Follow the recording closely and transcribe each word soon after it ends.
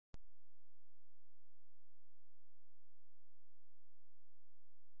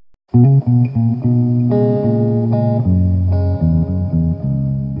Hey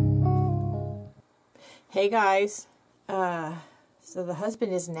guys, so the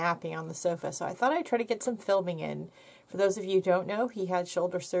husband is napping on the sofa, so I thought I'd try to get some filming in. For those of you who don't know, he had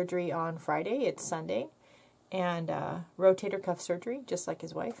shoulder surgery on Friday. It's Sunday, and rotator cuff surgery, just like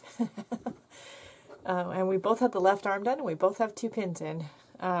his wife. And we both had the left arm done, and we both have 2 pins in.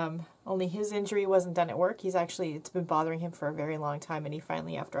 Only his injury wasn't done at work. It's been bothering him for a very long time, and he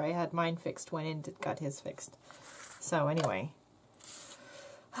finally, after I had mine fixed, went in and got his fixed. So anyway,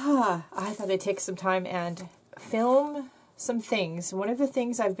 I thought I'd take some time and film some things. One of the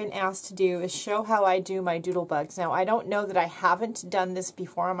things I've been asked to do is show how I do my doodle bugs. Now, I don't know that I haven't done this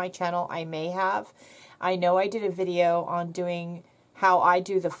before on my channel. I may have. I know I did a video on doing how I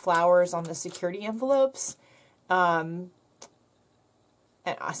do the flowers on the security envelopes.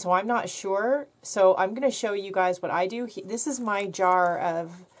 And so I'm not sure. So I'm going to show you guys what I do. This is my jar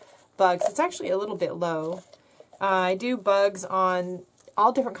of bugs. It's actually a little bit low. I do bugs on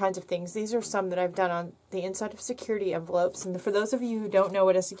all different kinds of things. These are some that I've done on the inside of security envelopes. And for those of you who don't know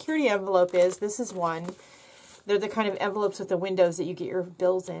what a security envelope is, this is one. They're the kind of envelopes with the windows that you get your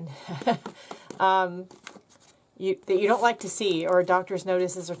bills in. That you don't like to see, or doctor's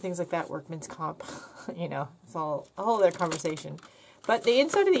notices or things like that, workman's comp. You know, it's all a whole other conversation. But the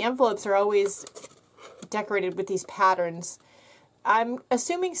inside of the envelopes are always decorated with these patterns. I'm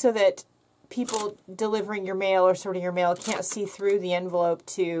assuming so that people delivering your mail or sorting your mail can't see through the envelope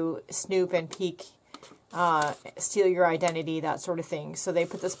to snoop and peek, steal your identity, that sort of thing. So they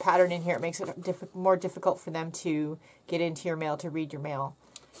put this pattern in here. It makes it more difficult for them to get into your mail, to read your mail.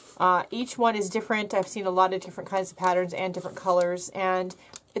 Each one is different. I've seen a lot of different kinds of patterns and different colors, and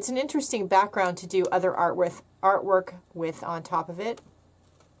it's an interesting background to do other artwork with on top of it.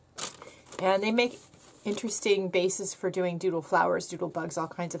 And they make interesting bases for doing doodle flowers, doodle bugs, all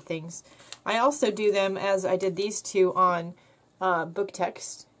kinds of things. I also do them, as I did these two, on book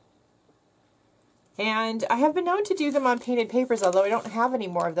text. And I have been known to do them on painted papers, although I don't have any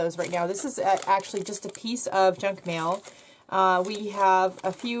more of those right now. This is actually just a piece of junk mail. We have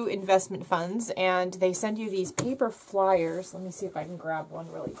a few investment funds, and they send you these paper flyers. Let me see if I can grab one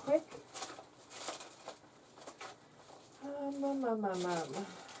really quick.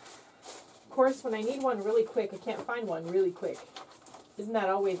 Of course, when I need one really quick, I can't find one really quick. Isn't that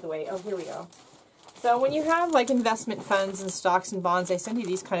always the way? Oh, here we go. So when you have like investment funds and stocks and bonds, they send you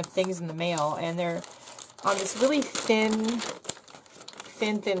these kind of things in the mail, and they're on this really thin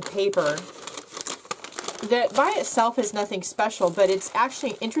paper that by itself is nothing special, but it's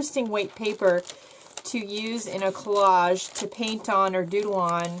actually interesting weight paper to use in a collage to paint on or doodle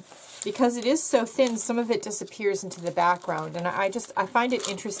on. Because it is so thin, some of it disappears into the background, and I find it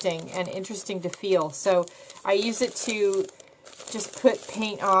interesting to feel. So I use it to just put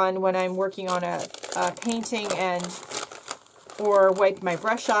paint on when I'm working on a painting, or wipe my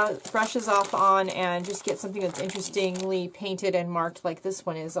brushes off on, and just get something that's interestingly painted and marked like this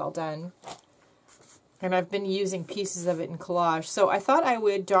one is all done. And I've been using pieces of it in collage. So I thought I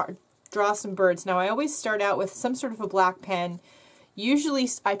would draw some birds. Now I always start out with some sort of a black pen. Usually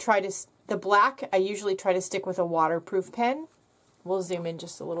I usually try to stick with a waterproof pen. We'll zoom in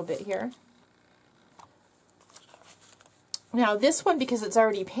just a little bit here. Now this one, because it's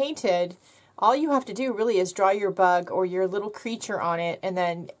already painted, all you have to do really is draw your bug or your little creature on it and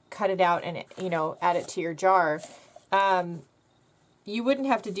then cut it out and, you know, add it to your jar. You wouldn't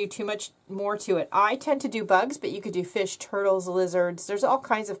have to do too much more to it. I tend to do bugs, but you could do fish, turtles, lizards. There's all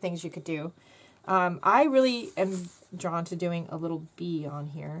kinds of things you could do. I really am drawn to doing a little bee on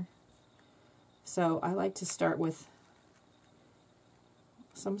here. So I like to start with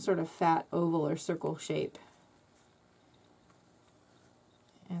some sort of fat oval or circle shape.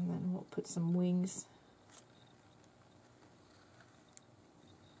 And then we'll put some wings.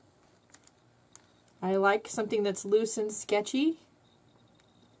 I like something that's loose and sketchy.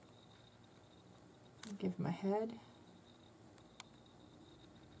 Give him a head.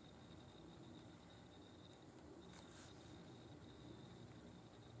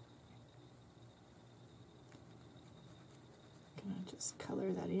 Just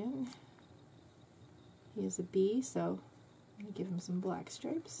color that in. He is a bee, so I'm going to give him some black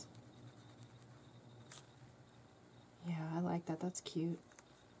stripes. Yeah, I like that. That's cute.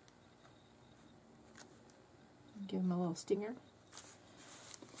 Give him a little stinger.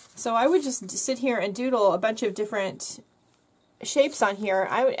 So I would just sit here and doodle a bunch of different shapes on here.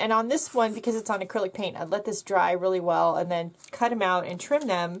 And on this one, because it's on acrylic paint, I'd let this dry really well and then cut them out and trim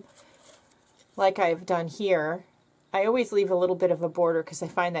them like I've done here. I always leave a little bit of a border because I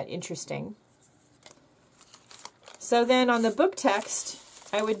find that interesting. So then on the book text,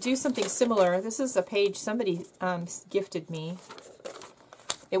 I would do something similar. This is a page somebody gifted me.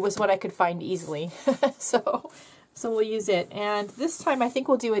 It was what I could find easily. so we'll use it. And this time I think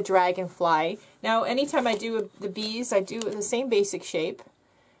we'll do a dragonfly. Now anytime I do the bees, I do the same basic shape.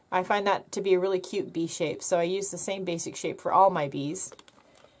 I find that to be a really cute bee shape, so I use the same basic shape for all my bees.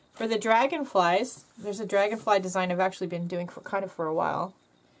 For the dragonflies, there's a dragonfly design I've actually been doing for a while.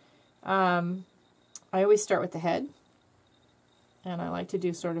 I always start with the head, and I like to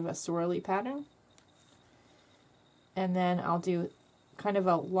do sort of a swirly pattern. And then I'll do kind of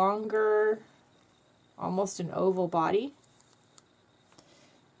a longer, almost an oval body.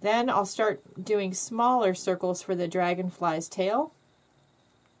 Then I'll start doing smaller circles for the dragonfly's tail.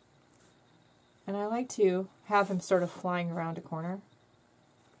 And I like to have him sort of flying around a corner.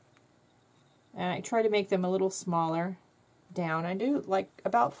 And I try to make them a little smaller down. I do like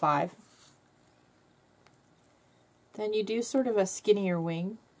about 5. Then you do sort of a skinnier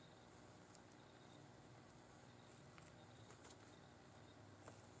wing.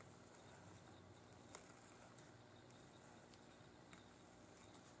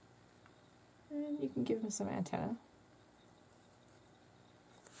 And you can give him some antenna.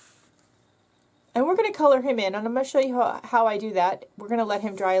 And we're going to color him in, and I'm going to show you how I do that. We're going to let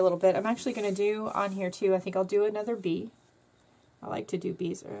him dry a little bit. I'm actually going to do on here too, I think I'll do another bee. I like to do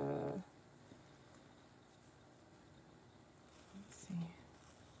bees. Let's see.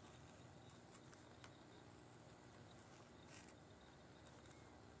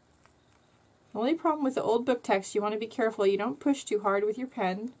 The only problem with the old book text, you want to be careful. You don't push too hard with your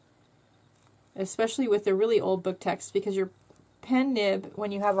pen, especially with the really old book text, because your pen nib,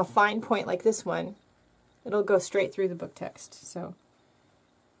 when you have a fine point like this one, it'll go straight through the book text, so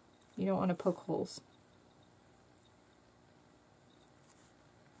you don't want to poke holes.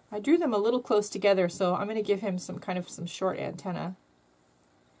 I drew them a little close together, so I'm going to give him some short antenna.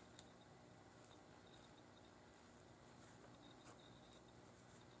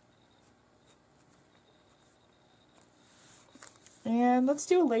 And let's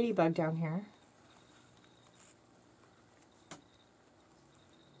do a ladybug down here.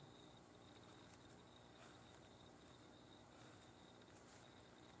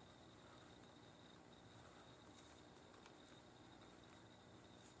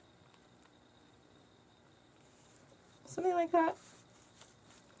 Something like that.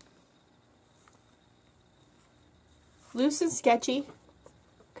 Loose and sketchy.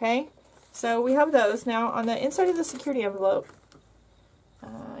 Okay, so we have those. Now on the inside of the security envelope,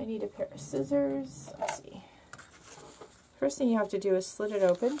 I need a pair of scissors. Let's see. First thing you have to do is slit it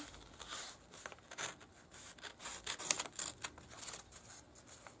open.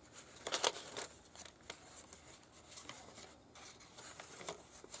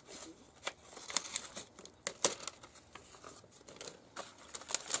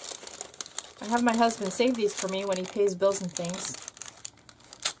 I have my husband save these for me when he pays bills and things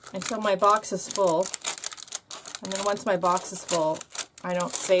until my box is full. And then once my box is full, I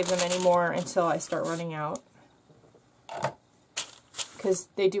don't save them anymore until I start running out, because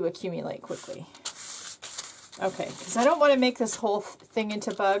they do accumulate quickly. Okay, because I don't want to make this whole thing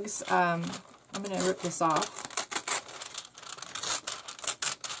into bugs, I'm going to rip this off.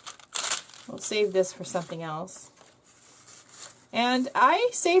 We'll save this for something else. And I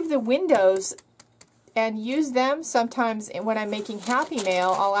save the windows and use them sometimes when I'm making Happy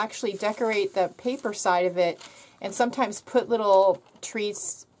Mail. I'll actually decorate the paper side of it and sometimes put little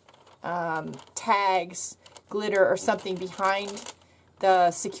treats, tags, glitter, or something behind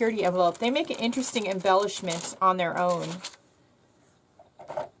the security envelope. They make an interesting embellishment on their own.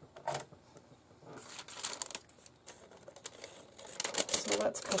 So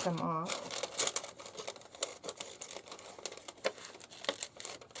let's cut them off.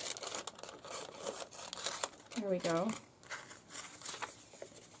 There we go.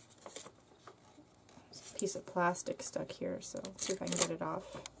 There's a piece of plastic stuck here, so let's see if I can get it off.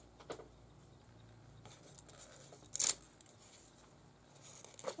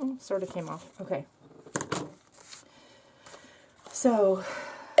 Oh, sort of came off. Okay. So,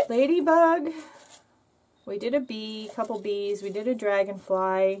 ladybug. We did a bee, couple bees. We did a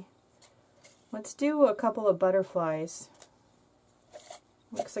dragonfly. Let's do a couple of butterflies.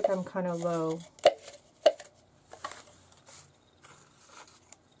 Looks like I'm kind of low.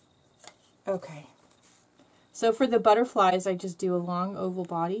 Okay, so for the butterflies, I just do a long oval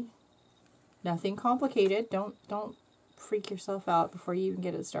body. Nothing complicated. Don't freak yourself out before you even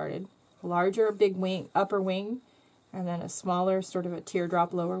get it started. A larger, big wing, upper wing, and then a smaller, sort of a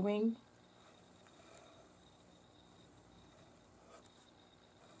teardrop lower wing.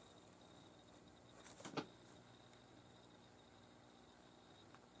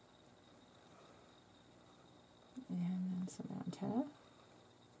 some antenna.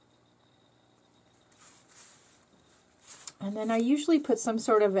 And then I usually put some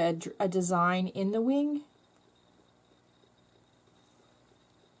sort of a design in the wing.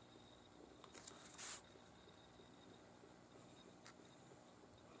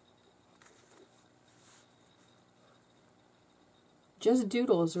 Just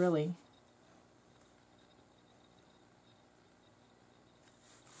doodles, really.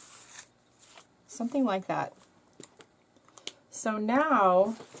 Something like that. So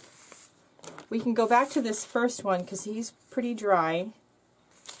now we can go back to this first one because he's pretty dry.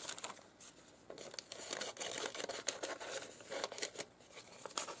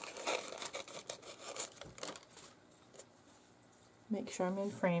 Make sure I'm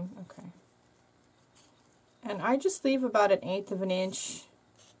in frame. Okay. And I just leave about 1/8 of an inch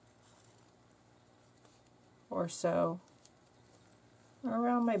or so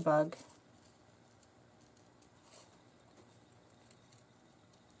around my bug.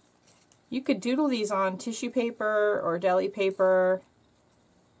 You could doodle these on tissue paper or deli paper.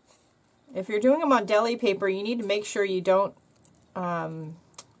 If you're doing them on deli paper, you need to make sure you don't try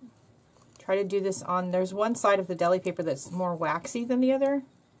to do this on, there's one side of the deli paper that's more waxy than the other.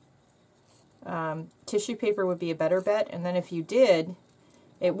 Tissue paper would be a better bet, and then if you did,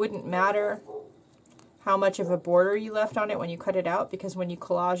 it wouldn't matter how much of a border you left on it when you cut it out, because when you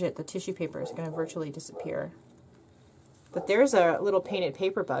collage it, the tissue paper is going to virtually disappear. But there's a little painted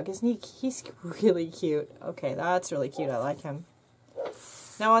paper bug, isn't he? He's really cute. Okay, that's really cute. I like him.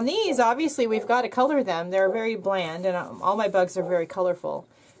 Now on these, obviously we've got to color them. They're very bland, and all my bugs are very colorful.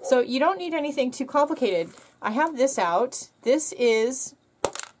 So you don't need anything too complicated. I have this out. This is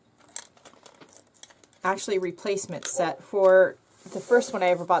actually a replacement set for the first one I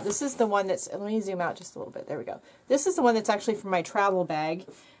ever bought. This is the one that's, let me zoom out just a little bit. There we go. This is the one that's actually from my travel bag.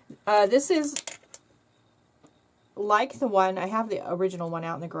 This is like the one, I have the original one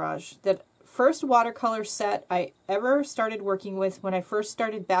out in the garage. That first watercolor set I ever started working with when I first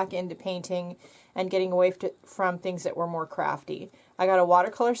started back into painting and getting away from things that were more crafty. I got a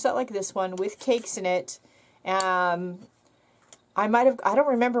watercolor set like this one with cakes in it. I don't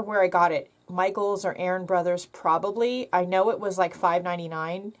remember where I got it. Michael's or Aaron Brothers, probably. I know it was like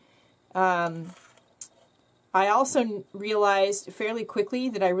 $5.99. I also realized fairly quickly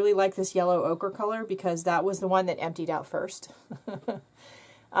that I really like this yellow ochre color because that was the one that emptied out first.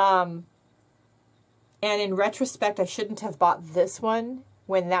 And in retrospect, I shouldn't have bought this one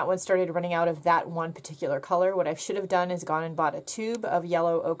when that one started running out of that one particular color. What I should have done is gone and bought a tube of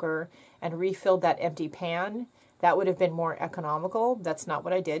yellow ochre and refilled that empty pan. That would have been more economical. That's not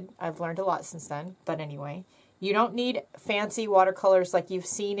what I did. I've learned a lot since then. But anyway, you don't need fancy watercolors like you've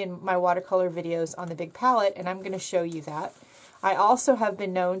seen in my watercolor videos on the big palette, and I'm going to show you that. I also have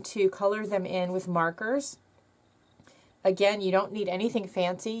been known to color them in with markers. Again, you don't need anything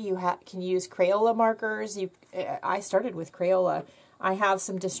fancy. You can use Crayola markers. I started with Crayola. I have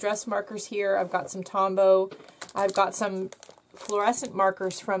some distress markers here. I've got some Tombow. I've got some fluorescent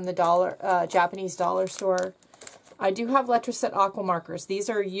markers from the Japanese dollar store. I do have Letraset aqua markers. These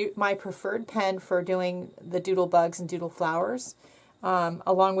are my preferred pen for doing the doodle bugs and doodle flowers,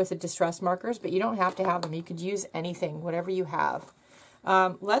 along with the distress markers, but you don't have to have them. You could use anything, whatever you have.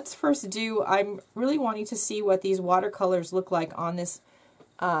 Let's first I'm really wanting to see what these watercolors look like on this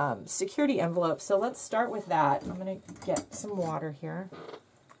security envelope. So let's start with that. I'm going to get some water here.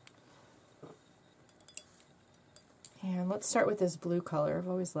 And let's start with this blue color. I've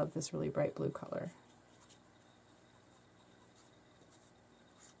always loved this really bright blue color.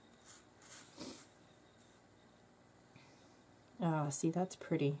 See, that's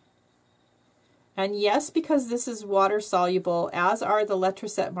pretty. And yes, because this is water soluble, as are the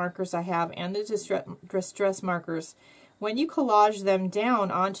Letraset markers I have and the distress markers, when you collage them down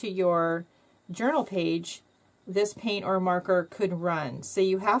onto your journal page, this paint or marker could run. So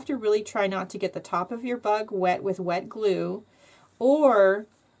you have to really try not to get the top of your bug wet with wet glue, or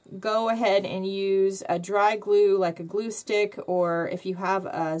go ahead and use a dry glue like a glue stick, or if you have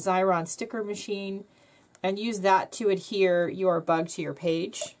a Xyron sticker machine, and use that to adhere your bug to your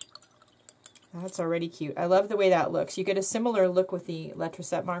page. That's already cute. I love the way that looks. You get a similar look with the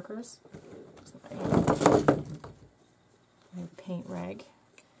Letraset markers. My paint rag.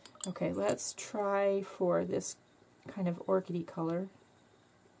 Okay, let's try for this kind of orchidey color.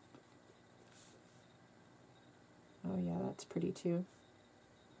 Oh yeah, that's pretty too.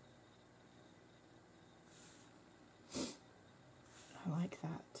 I like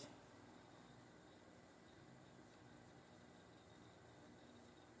that.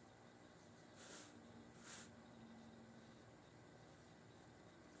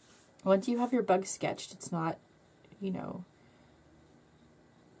 Once you have your bug sketched, it's not, you know,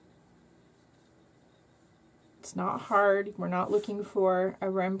 it's not hard. We're not looking for a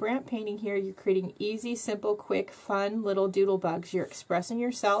Rembrandt painting here. You're creating easy, simple, quick, fun little doodle bugs. You're expressing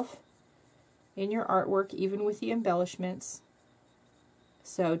yourself in your artwork, even with the embellishments.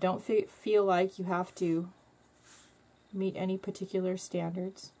 So don't feel like you have to meet any particular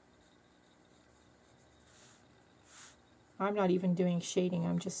standards. I'm not even doing shading.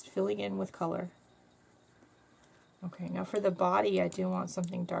 I'm just filling in with color. Okay, now for the body, I do want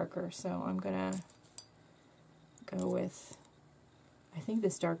something darker, so I'm gonna go with, I think,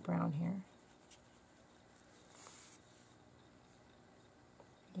 this dark brown here.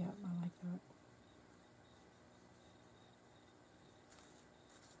 Yeah, I like that.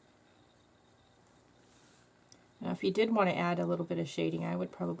 Now, if you did want to add a little bit of shading, I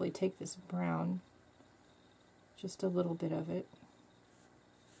would probably take this brown, just a little bit of it.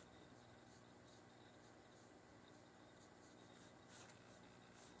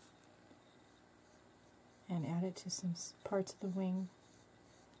 And add it to some parts of the wing,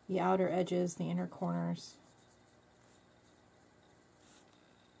 the outer edges, the inner corners.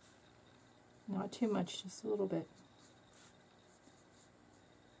 Not too much, just a little bit.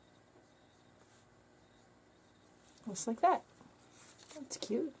 Just like that. That's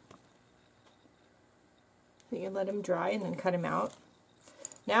cute. So you can let them dry and then cut them out.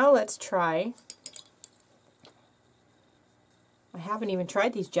 Now let's try. I haven't even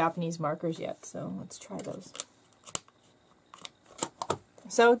tried these Japanese markers yet, so let's try those.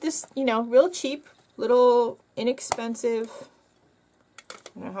 So this, you know, real cheap, little inexpensive,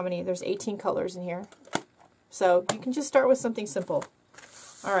 I don't know how many, there's 18 colors in here. So you can just start with something simple.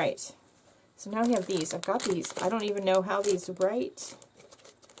 All right, so now we have these. I've got these. I don't even know how these write.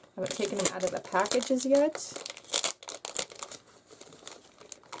 I haven't taken them out of the packages yet.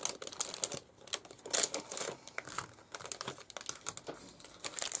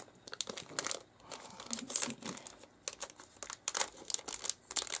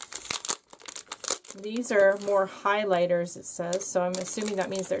 These are more highlighters, it says, so I'm assuming that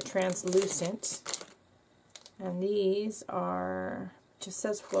means they're translucent. And these are, just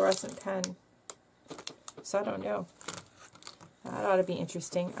says fluorescent pen. So I don't know. That ought to be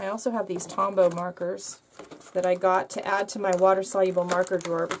interesting. I also have these Tombow markers that I got to add to my water-soluble marker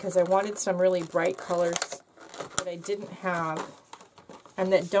drawer because I wanted some really bright colors that I didn't have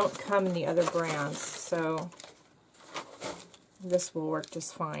and that don't come in the other brands. So this will work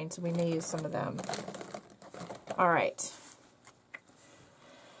just fine, so we may use some of them. All right.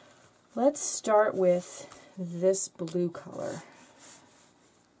 Let's start with this blue color.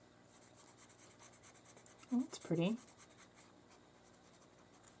 Oh, that's pretty.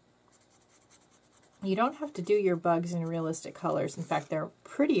 You don't have to do your bugs in realistic colors. In fact, they're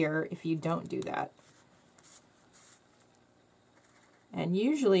prettier if you don't do that. And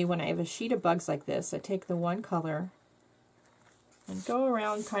usually when I have a sheet of bugs like this, I take the one color and go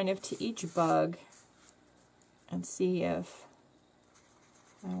around kind of to each bug and see if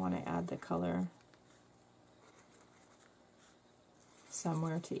I want to add the color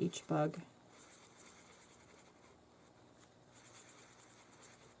somewhere to each bug.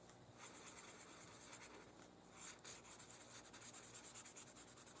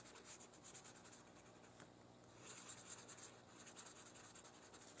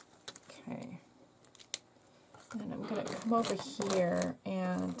 Okay. And I'm going to come over here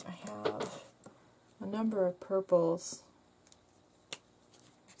and I have a number of purples.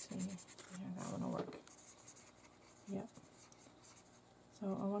 Let's see, yeah, that one will work. Yep.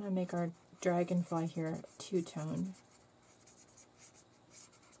 So I want to make our dragonfly here two-tone.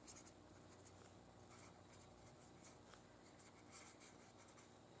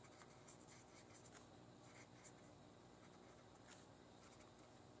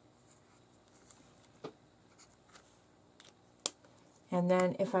 And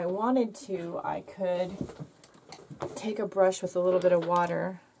then if I wanted to, I could take a brush with a little bit of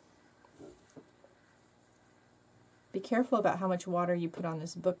water. Be careful about how much water you put on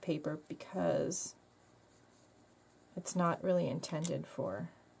this book paper because it's not really intended for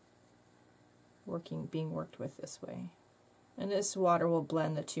being worked with this way. And this water will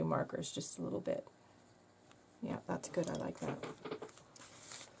blend the two markers just a little bit. Yeah, that's good. I like that.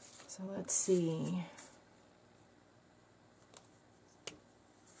 So let's see.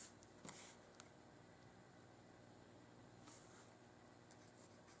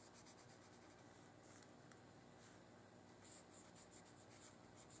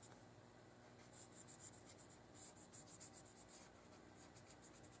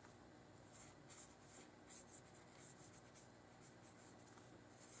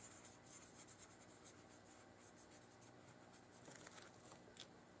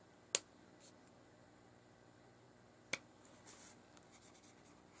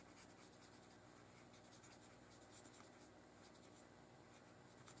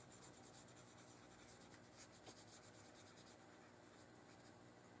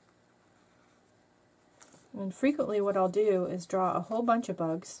 And frequently what I'll do is draw a whole bunch of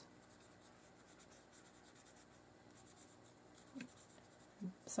bugs.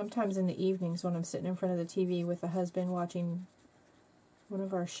 Sometimes in the evenings when I'm sitting in front of the TV with the husband watching one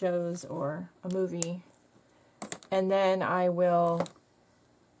of our shows or a movie. And then I will,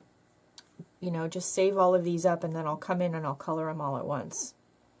 you know, just save all of these up, and then I'll come in and I'll color them all at once.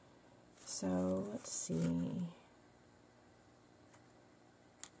 So let's see. I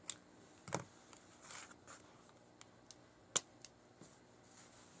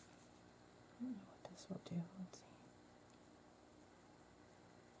don't know what this will do. Let's see.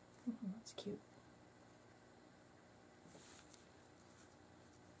 That's cute.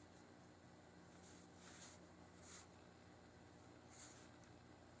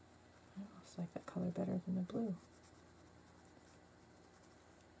 I almost like that color better than the blue.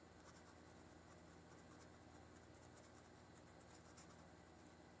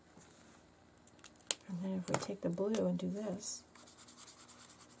 And then if we take the blue and do this,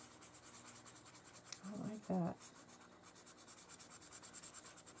 I like that.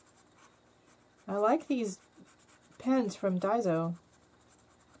 I like these pens from Daiso.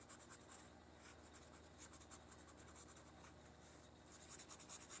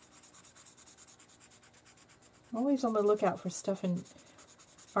 I'm always on the lookout for stuff in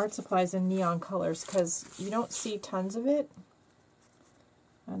art supplies in neon colors because you don't see tons of it.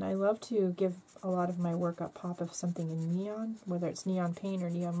 And I love to give a lot of my work a pop of something in neon, whether it's neon paint or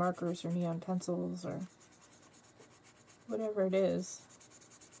neon markers or neon pencils or whatever it is.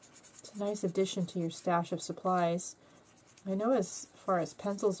 It's a nice addition to your stash of supplies. I know as far as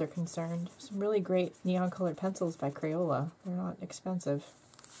pencils are concerned, some really great neon colored pencils by Crayola. They're not expensive.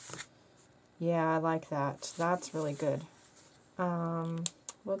 Yeah, I like that. That's really good.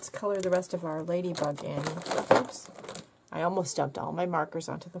 Let's color the rest of our ladybug in. Oops. I almost dumped all my markers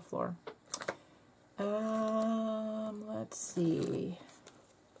onto the floor. Let's see.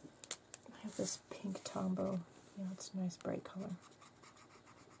 I have this pink Tombow. Yeah, it's a nice bright color.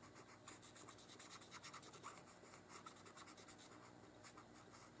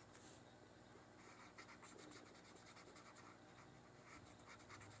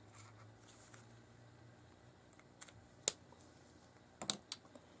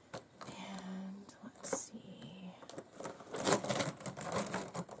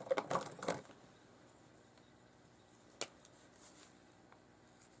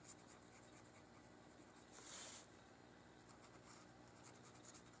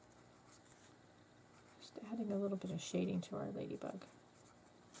 Adding a little bit of shading to our ladybug.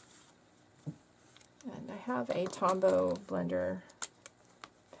 And I have a Tombow blender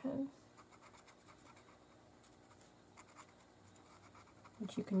pen,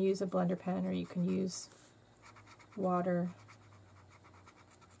 which you can use a blender pen or you can use water.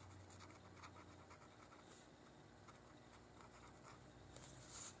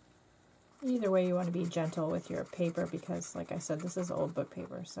 Either way, you want to be gentle with your paper because, like I said, this is old book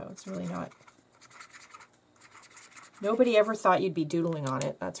paper, so it's really not... Nobody ever thought you'd be doodling on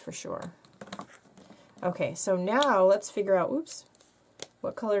it, that's for sure. Okay, so now let's figure out, oops,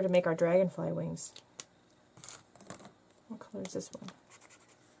 what color to make our dragonfly wings. What color is this one?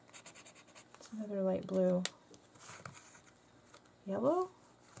 It's another light blue. Yellow?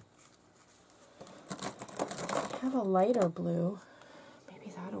 I have a lighter blue.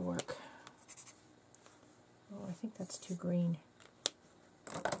 Maybe that'll work. Oh, I think that's too green.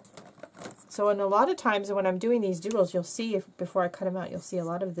 So, and a lot of times when I'm doing these doodles, you'll see, before I cut them out, you'll see a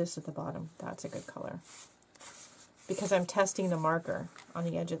lot of this at the bottom. That's a good color. Because I'm testing the marker on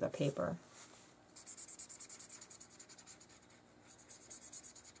the edge of the paper.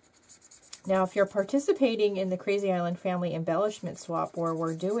 Now, if you're participating in the Crazy Island Family Embellishment Swap, where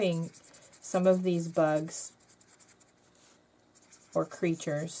we're doing some of these bugs or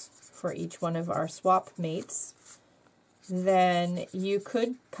creatures for each one of our swap mates, then you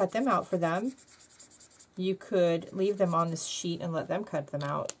could cut them out for them. You could leave them on this sheet and let them cut them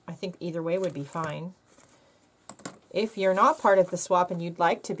out. I think either way would be fine. If you're not part of the swap and you'd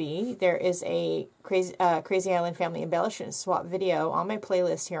like to be, there is a Crazy Island Family Embellishment Swap video on my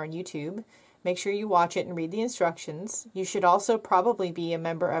playlist here on YouTube. Make sure you watch it and read the instructions. You should also probably be a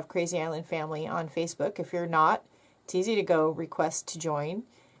member of Crazy Island Family on Facebook. If you're not, it's easy to go request to join.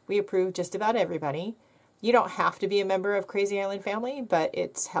 We approve just about everybody. You don't have to be a member of Crazy Island Family, but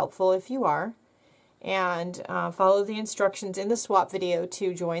it's helpful if you are. And follow the instructions in the swap video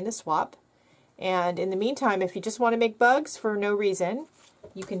to join the swap. And in the meantime, if you just want to make bugs for no reason,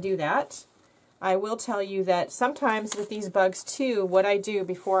 you can do that. I will tell you that sometimes with these bugs too, what I do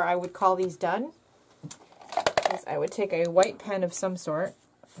before I would call these done is I would take a white pen of some sort.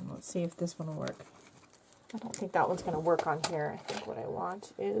 And let's see if this one will work. I don't think that one's going to work on here. I think what I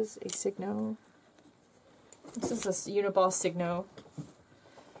want is a Signo. This is a Uniball Signo.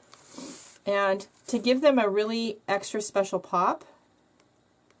 And to give them a really extra special pop,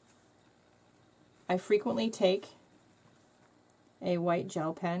 I frequently take a white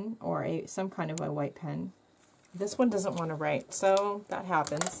gel pen or some kind of a white pen. This one doesn't want to write, so that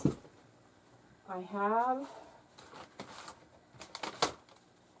happens. I have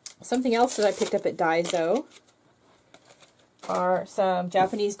something else that I picked up at Daiso are some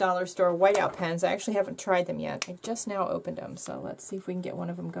Japanese dollar store whiteout pens. I actually haven't tried them yet. I just now opened them, so let's see if we can get one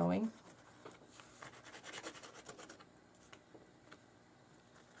of them going.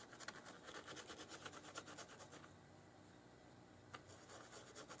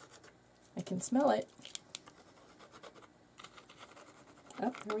 I can smell it.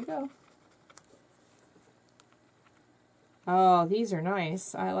 Oh, here we go. Oh, these are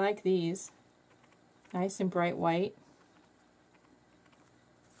nice. I like these. Nice and bright white.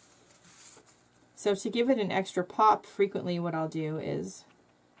 So to give it an extra pop, frequently what I'll do is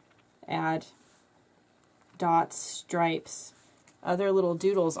add dots, stripes, other little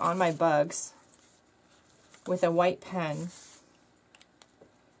doodles on my bugs with a white pen.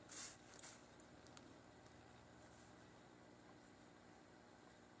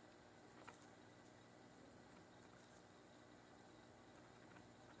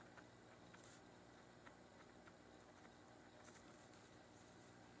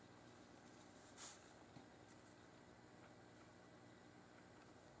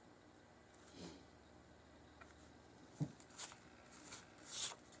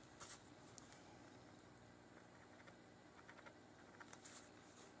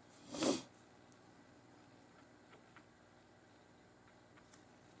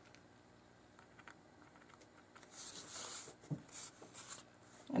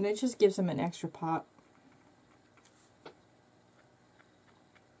 And it just gives them an extra pop.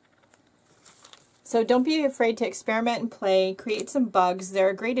 So don't be afraid to experiment and play. Create some bugs. They're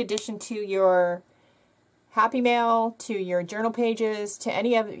a great addition to your Happy Mail, to your journal pages, to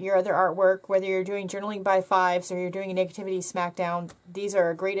any of your other artwork, whether you're doing journaling by fives or you're doing a negativity smackdown. These are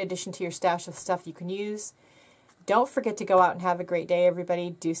a great addition to your stash of stuff you can use. Don't forget to go out and have a great day,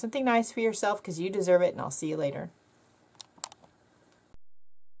 everybody. Do something nice for yourself because you deserve it, and I'll see you later.